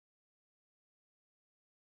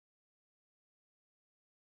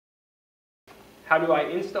How do I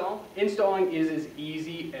install? Installing is as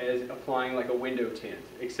easy as applying like a window tint,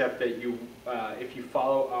 except that if you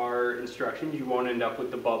follow our instructions, you won't end up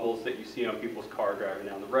with the bubbles that you see on people's car driving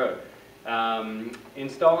down the road.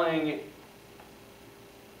 Installing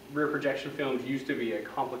rear projection films used to be a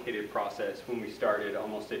complicated process when we started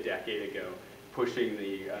almost a decade ago, pushing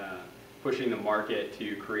the market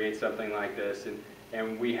to create something like this,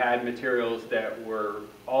 and we had materials that were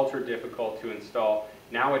ultra difficult to install.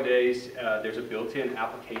 Nowadays, there's a built-in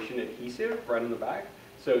application adhesive right on the back.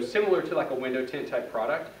 So similar to like a window tint type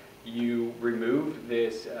product, you remove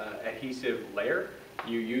this adhesive layer,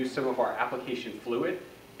 you use some of our application fluid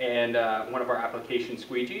and one of our application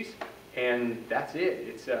squeegees, and that's it.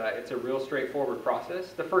 It's a real straightforward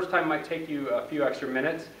process. The first time might take you a few extra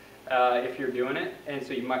minutes if you're doing it, and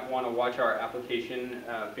so you might want to watch our application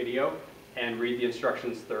video and read the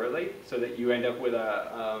instructions thoroughly so that you end up with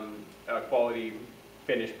a quality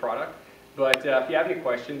finished product. But if you have any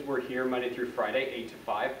questions, we're here Monday through Friday, 8 to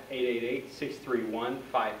 5,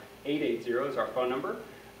 888-631-5880 is our phone number.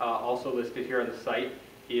 Also listed here on the site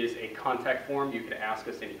is a contact form. You can ask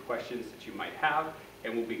us any questions that you might have,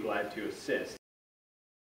 and we'll be glad to assist.